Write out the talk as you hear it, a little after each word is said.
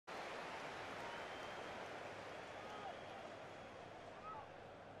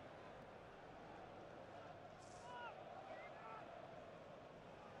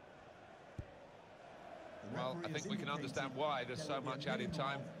Well, I think we can understand why there's so much added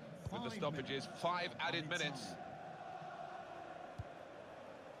time with the stoppages. 5 added minutes.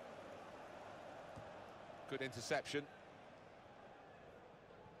 Good interception.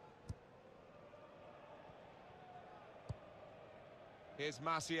 Here's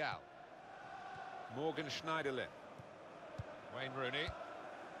Martial. Morgan Schneiderlin. Wayne Rooney.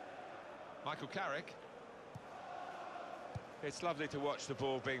 Michael Carrick. It's lovely to watch the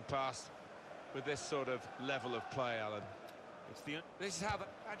ball being passed with this sort of level of play, Alan. This is how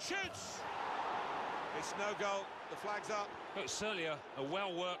and shoots! It's no goal, the flag's up. Well, it's certainly a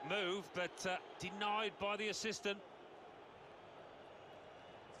well-worked move, but denied by the assistant.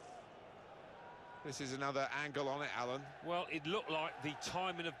 This is another angle on it, Alan. Well, it looked like the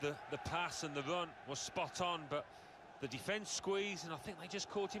timing of the pass and the run was spot on, but the defence squeezed, and I think they just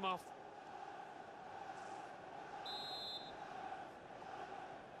caught him off.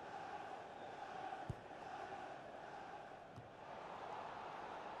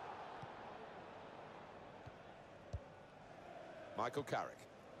 Michael Carrick.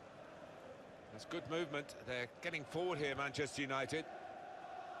 That's good movement. They're getting forward here, Manchester United.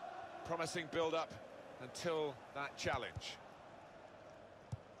 Promising build-up until that challenge.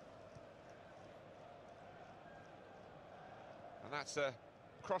 And that's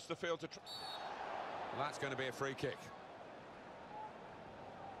across the field to... Well, that's going to be a free kick.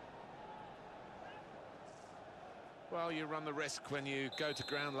 Well, you run the risk when you go to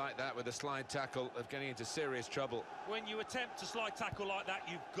ground like that with a slide tackle of getting into serious trouble. When you attempt to slide tackle like that,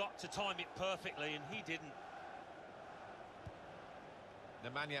 you've got to time it perfectly, and he didn't.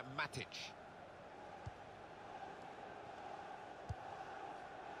 Nemanja Matic.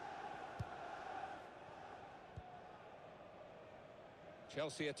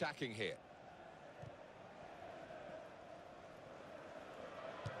 Chelsea attacking here.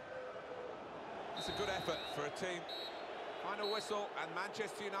 It's a good effort for a team. Final whistle and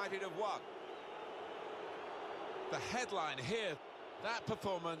Manchester United have won. The headline here, that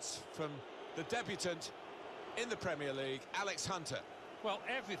performance from the debutant in the Premier League, Alex Hunter. Well,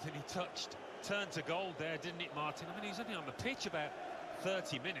 everything he touched turned to gold there, didn't it, Martin? I mean, he's only on the pitch about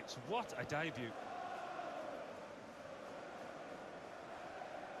 30 minutes. What a debut.